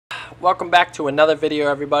welcome back to another video,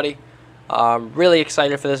 everybody. Really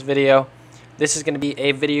excited for this video. This is going to be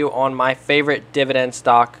a video on my favorite dividend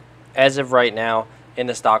stock as of right now in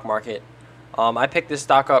the stock market. I picked this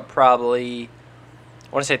stock up probably, I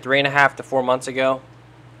want to say 3.5 to 4 months ago,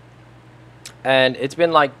 and it's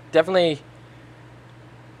been like definitely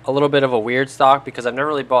a little bit of a weird stock because I've never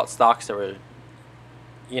really bought stocks that were,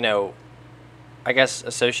 I guess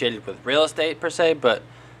associated with real estate per se, but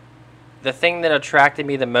the thing that attracted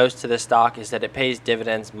me the most to this stock is that it pays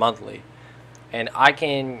dividends monthly. And I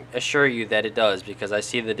can assure you that it does, because I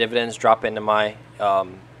see the dividends drop into my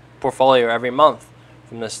portfolio every month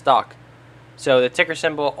from this stock. So the ticker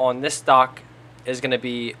symbol on this stock is going to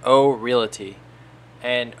be O Realty.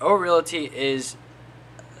 And O Realty is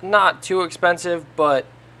not too expensive, but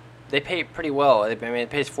they pay pretty well. I mean,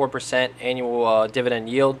 it pays 4% annual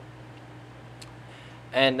dividend yield.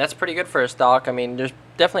 And that's pretty good for a stock. I mean, there's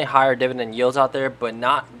definitely higher dividend yields out there, but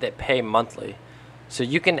not that pay monthly. So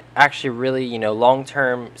you can actually really, long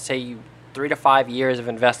term, say 3 to 5 years of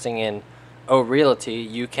investing in O Realty,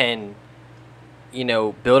 you can,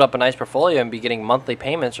 build up a nice portfolio and be getting monthly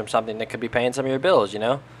payments from something that could be paying some of your bills,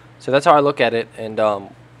 So that's how I look at it. And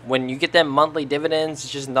when you get them monthly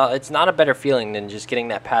dividends, it's not a better feeling than just getting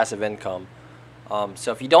that passive income.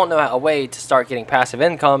 So if you don't know a way to start getting passive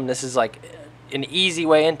income, this is like an easy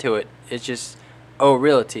way into it. It's just O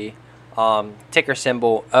Realty, ticker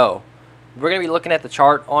symbol O. We're going to be looking at the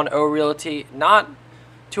chart on O Realty. Not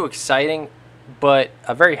too exciting, but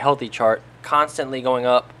a very healthy chart, constantly going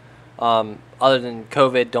up. Other than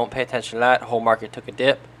COVID, don't pay attention to that. Whole market took a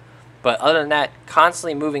dip. But other than that,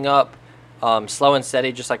 constantly moving up, slow and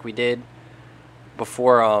steady, just like we did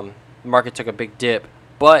before the market took a big dip.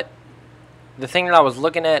 But the thing that I was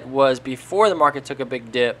looking at was before the market took a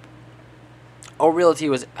big dip, O Realty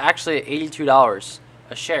was actually at $82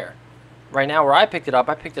 a share. Right now, where I picked it up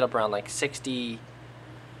around like $63-ish,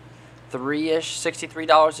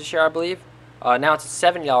 $63 a share, I believe. Now it's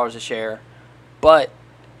at $70 a share. But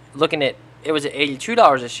looking at it was at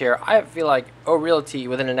 $82 a share, I feel like O Realty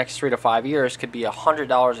within the next 3 to 5 years could be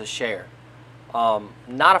 $100 a share.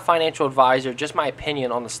 Not a financial advisor, just my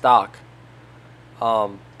opinion on the stock.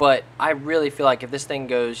 But I really feel like if this thing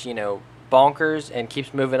goes, bonkers and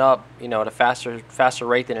keeps moving up, at a faster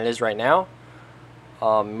rate than it is right now,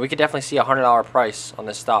 we could definitely see a $100 price on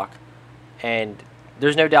this stock. And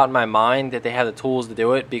there's no doubt in my mind that they have the tools to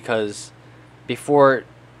do it, because before,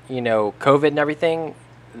 COVID and everything,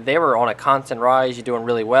 they were on a constant rise. You're doing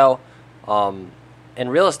really well. And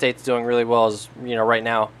real estate's doing really well as, right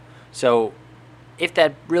now. So if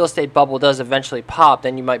that real estate bubble does eventually pop,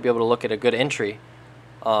 then you might be able to look at a good entry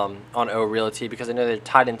on O Realty, because I know they're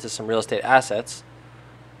tied into some real estate assets,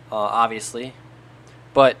 obviously.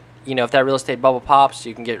 But if that real estate bubble pops,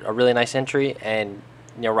 you can get a really nice entry and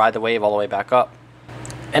ride the wave all the way back up.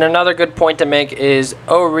 And another good point to make is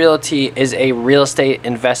O Realty is a real estate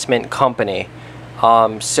investment company.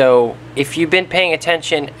 So if you've been paying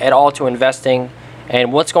attention at all to investing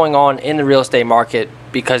and what's going on in the real estate market,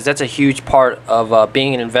 because that's a huge part of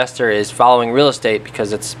being an investor, is following real estate,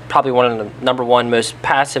 because it's probably one of the #1 most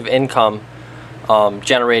passive income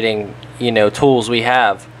generating tools we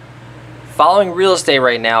have. Following real estate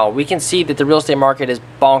right now, we can see that the real estate market is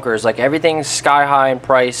bonkers. Like, everything's sky high in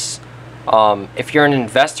price. If you're an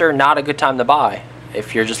investor, not a good time to buy.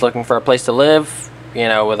 If you're just looking for a place to live,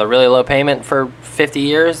 with a really low payment for 50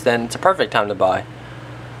 years, then it's a perfect time to buy.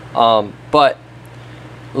 But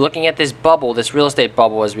looking at this bubble, this real estate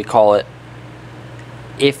bubble as we call it,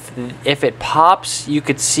 if it pops, you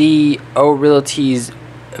could see O Realty's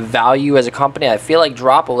value as a company, I feel like,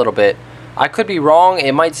 drop a little bit. I could be wrong.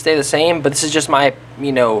 It might stay the same, but this is just my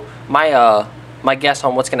my guess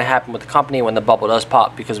on what's going to happen with the company when the bubble does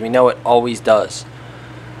pop, because we know it always does.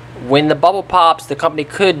 When the bubble pops, the company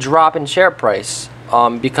could drop in share price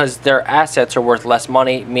because their assets are worth less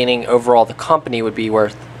money, meaning overall the company would be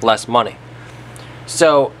worth less money.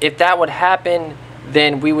 So if that would happen,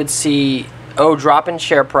 then we would see O drop in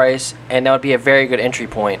share price, and that would be a very good entry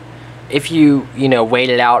point. If you,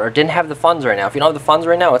 waited out or didn't have the funds right now. If you don't have the funds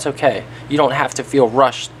right now, it's okay. You don't have to feel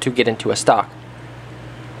rushed to get into a stock.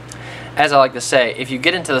 As I like to say, if you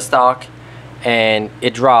get into the stock and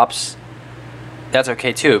it drops, that's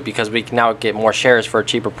okay too, because we can now get more shares for a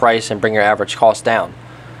cheaper price and bring your average cost down.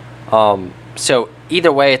 So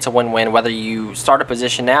either way, it's a win-win, whether you start a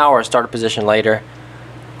position now or start a position later.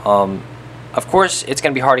 Of course, it's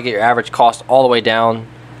going to be hard to get your average cost all the way down,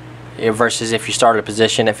 versus if you started a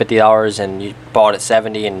position at $50 and you bought at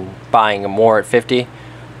 70 and buying more at 50.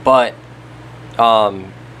 But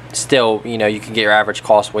still, you can get your average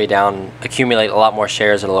cost way down, accumulate a lot more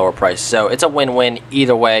shares at a lower price. So it's a win-win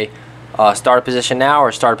either way. Start a position now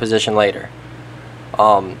or start a position later.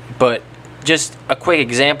 But just a quick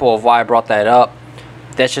example of why I brought that up.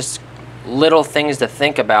 That's just little things to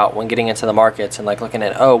think about when getting into the markets and like looking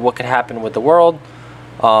at, oh, what could happen with the world,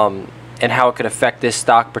 and how it could affect this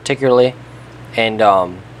stock particularly,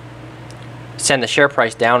 and send the share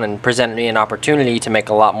price down and present me an opportunity to make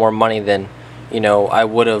a lot more money than I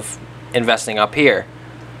would have investing up here.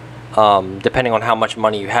 Depending on how much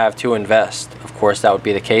money you have to invest, of course that would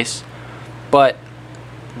be the case. But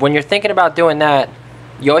when you're thinking about doing that,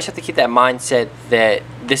 you always have to keep that mindset that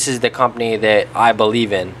this is the company that I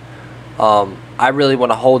believe in. I really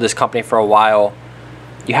want to hold this company for a while.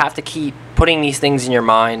 You have to keep putting these things in your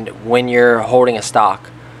mind when you're holding a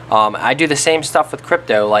stock. I do the same stuff with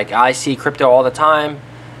crypto. Like, I see crypto all the time,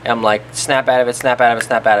 and I'm like, snap out of it, snap out of it,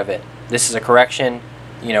 snap out of it. This is a correction.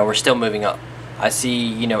 We're still moving up. I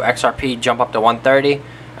see, XRP jump up to 130.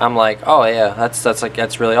 I'm like, oh yeah,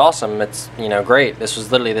 that's really awesome. It's great. This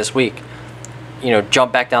was literally this week.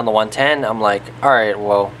 Jump back down to 110. I'm like, all right,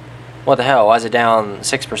 well, what the hell? Why is it down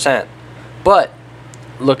 6%? But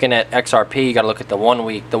looking at XRP, you got to look at the 1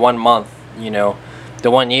 week, the 1 month, the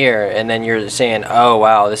 1 year, and then you're saying, oh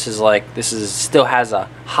wow, this is still has a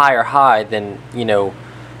higher high than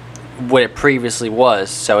what it previously was.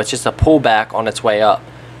 So it's just a pullback on its way up,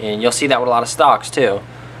 and you'll see that with a lot of stocks too.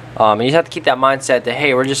 And you have to keep that mindset that,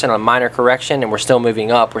 hey, we're just in a minor correction and we're still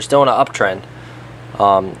moving up. We're still in an uptrend.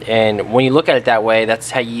 And when you look at it that way,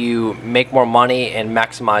 that's how you make more money and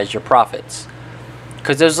maximize your profits.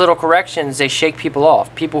 Because those little corrections, they shake people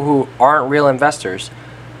off. People who aren't real investors,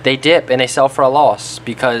 they dip and they sell for a loss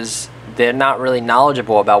because they're not really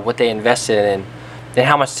knowledgeable about what they invested in and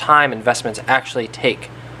how much time investments actually take.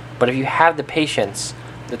 But if you have the patience,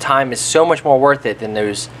 the time is so much more worth it than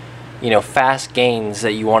those fast gains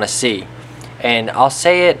that you want to see. And I'll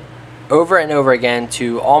say it over and over again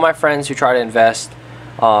to all my friends who try to invest,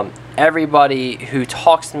 everybody who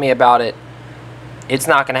talks to me about it, it's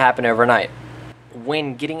not going to happen overnight.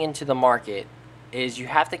 When getting into the market is you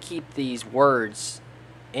have to keep these words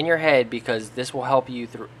in your head, because this will help you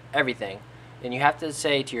through everything. And you have to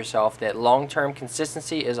say to yourself that long-term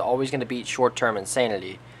consistency is always going to beat short-term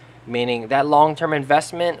insanity. Meaning that long-term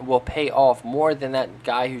investment will pay off more than that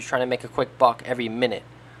guy who's trying to make a quick buck every minute.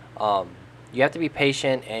 You have to be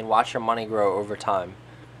patient and watch your money grow over time.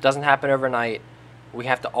 It doesn't happen overnight. We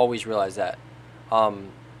have to always realize that.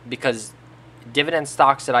 Because dividend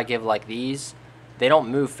stocks that I give like these, they don't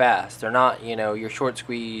move fast. They're not, your short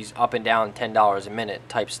squeeze up and down $10 a minute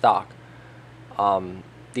type stock.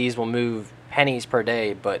 These will move pennies per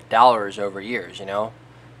day, but dollars over years,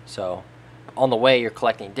 So on the way, you're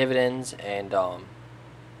collecting dividends, and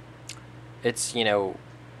it's a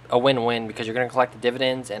win-win, because you're going to collect the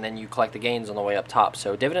dividends and then you collect the gains on the way up top.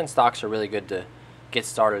 So dividend stocks are really good to get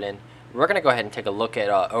started in. We're going to go ahead and take a look at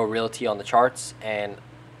O Realty on the charts, and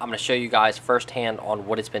I'm going to show you guys firsthand on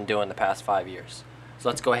what it's been doing the past 5 years. So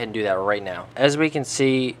let's go ahead and do that right now. As we can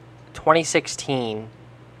see, 2016,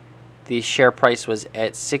 the share price was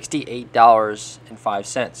at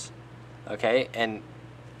 $68.05. Okay, and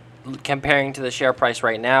comparing to the share price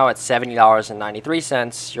right now at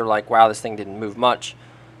 $70.93, you're like, wow, this thing didn't move much.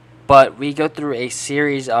 But we go through a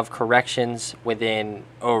series of corrections within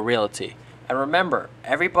O Realty. And remember,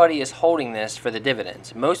 everybody is holding this for the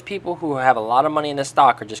dividends. Most people who have a lot of money in the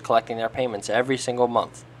stock are just collecting their payments every single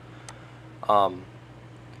month.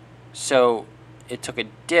 So it took a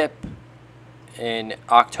dip in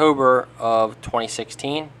October of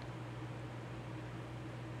 2016.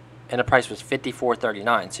 And the price was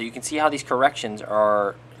 $54.39. So you can see how these corrections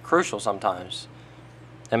are crucial sometimes.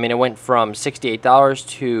 I mean, it went from $68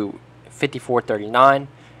 to $54.39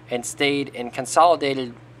 and stayed and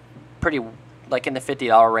consolidated pretty like in the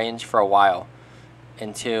 $50 range for a while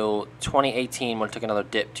until 2018, when it took another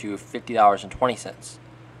dip to $50.20.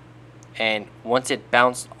 And once it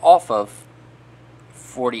bounced off of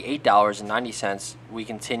 $48.90, we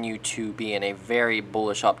continue to be in a very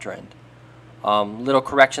bullish uptrend. Little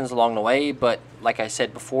corrections along the way, but like I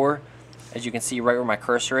said before, as you can see right where my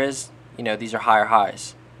cursor is, these are higher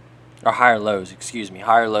highs, or higher lows, excuse me,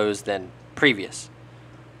 higher lows than previous.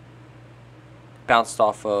 Bounced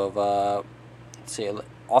off of, let's see,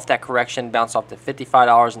 off that correction, bounced off to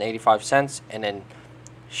 $55.85, and then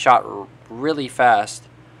shot really fast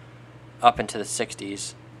up into the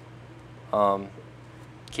 60s.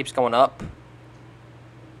 Keeps going up.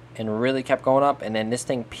 And really kept going up, and then this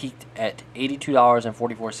thing peaked at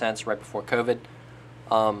 $82.44 right before COVID.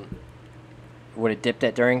 What it dipped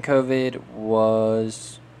at during COVID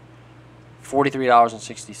was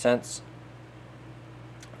 $43.60.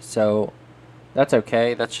 So That's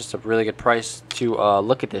okay. That's just a really good price to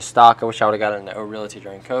look at this stock. I wish I would have gotten into O Realty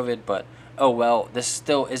during COVID, but oh well. This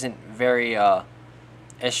still isn't very as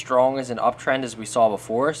strong as an uptrend as we saw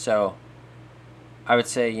before. So I would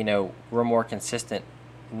say, we're more consistent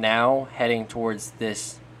now heading towards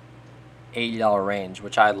this $80 range,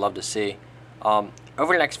 which I'd love to see. Over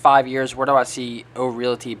the next 5 years, where do I see O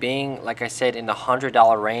Realty being? Like I said, in the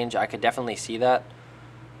 $100 range, I could definitely see that.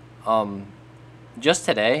 Just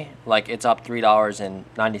today, like, it's up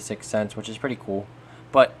 $3.96, which is pretty cool.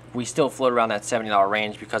 But we still float around that $70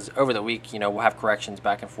 range because over the week, we'll have corrections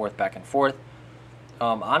back and forth, back and forth.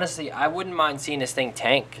 Honestly, I wouldn't mind seeing this thing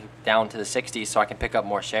tank down to the 60s so I can pick up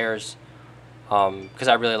more shares, because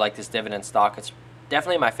I really like this dividend stock. It's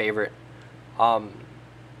definitely my favorite.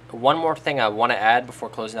 One more thing I want to add before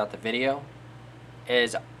closing out the video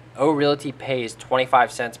is O Realty pays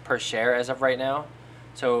 25 cents per share as of right now.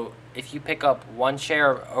 So if you pick up one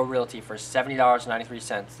share of O Realty for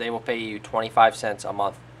 $70.93, they will pay you 25 cents a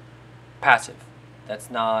month passive.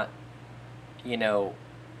 That's not,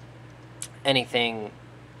 anything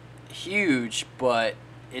huge, but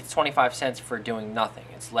it's 25 cents for doing nothing.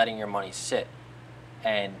 It's letting your money sit.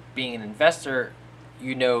 And being an investor,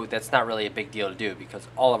 that's not really a big deal to do because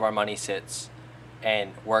all of our money sits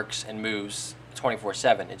and works and moves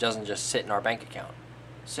 24/7. It doesn't just sit in our bank account.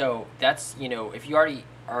 So that's, if you already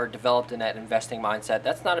are developed in that investing mindset,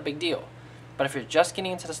 that's not a big deal. But if you're just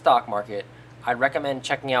getting into the stock market, I'd recommend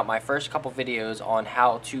checking out my first couple videos on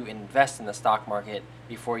how to invest in the stock market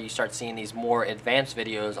before you start seeing these more advanced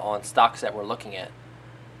videos on stocks that we're looking at.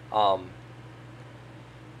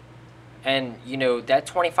 And, that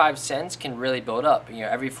 25 cents can really build up.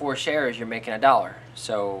 Every 4 shares, you're making $1.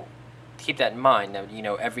 So keep that in mind. Now,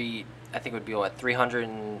 I think it would be what, 300,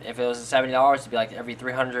 and if it was $70, it'd be like every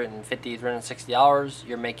 $350, $360,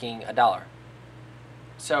 you're making $1.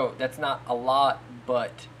 So that's not a lot,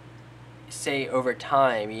 but say over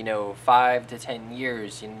time, 5 to 10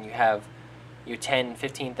 years, and you have your $10,000,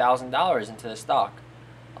 $15,000 into the stock,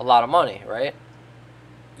 a lot of money, right?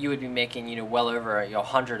 You would be making, well over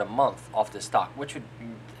 $100 a month off this stock, which it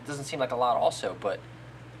doesn't seem like a lot also, but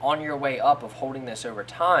on your way up of holding this over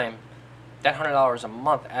time, that $100 a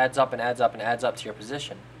month adds up and adds up and adds up to your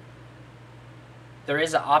position. There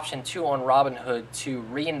is an option too on Robinhood to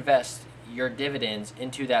reinvest your dividends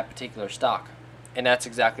into that particular stock, and that's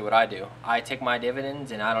exactly what I do. I take my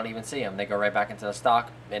dividends and I don't even see them. They go right back into the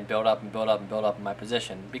stock and build up and build up and build up in my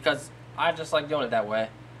position because I just like doing it that way.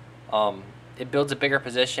 It builds a bigger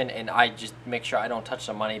position, and I just make sure I don't touch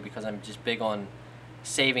the money because I'm just big on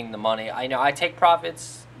saving the money. I take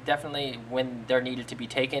profits definitely when they're needed to be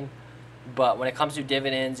taken, but when it comes to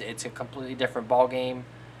dividends, it's a completely different ball game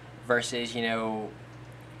versus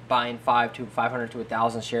buying 500 to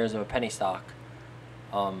 1,000 shares of a penny stock.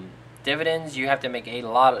 Dividends, you have to make you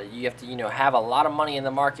have to have a lot of money in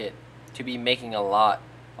the market to be making a lot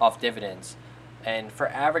off dividends. And for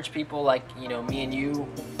average people like me and you,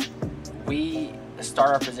 we start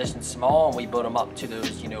our positions small and we build them up to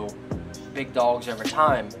those big dogs over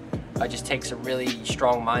time. It just takes a really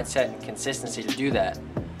strong mindset and consistency to do that.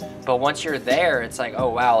 But once you're there, it's like, oh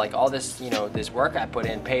wow, like all this this work I put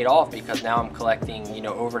in paid off because now I'm collecting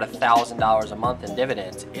over $1,000 a month in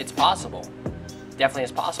dividends. It's possible, definitely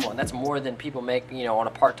is possible, and that's more than people make on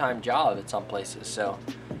a part-time job at some places. So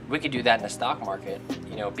we could do that in the stock market.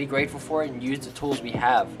 Be grateful for it and use the tools we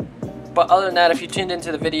have. But other than that, if you tuned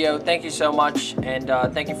into the video, thank you so much, and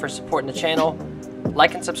thank you for supporting the channel.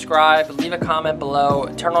 Like and subscribe, leave a comment below,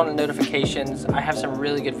 turn on the notifications. I have some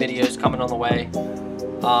really good videos coming on the way.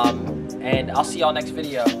 And I'll see y'all next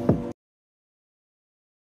video.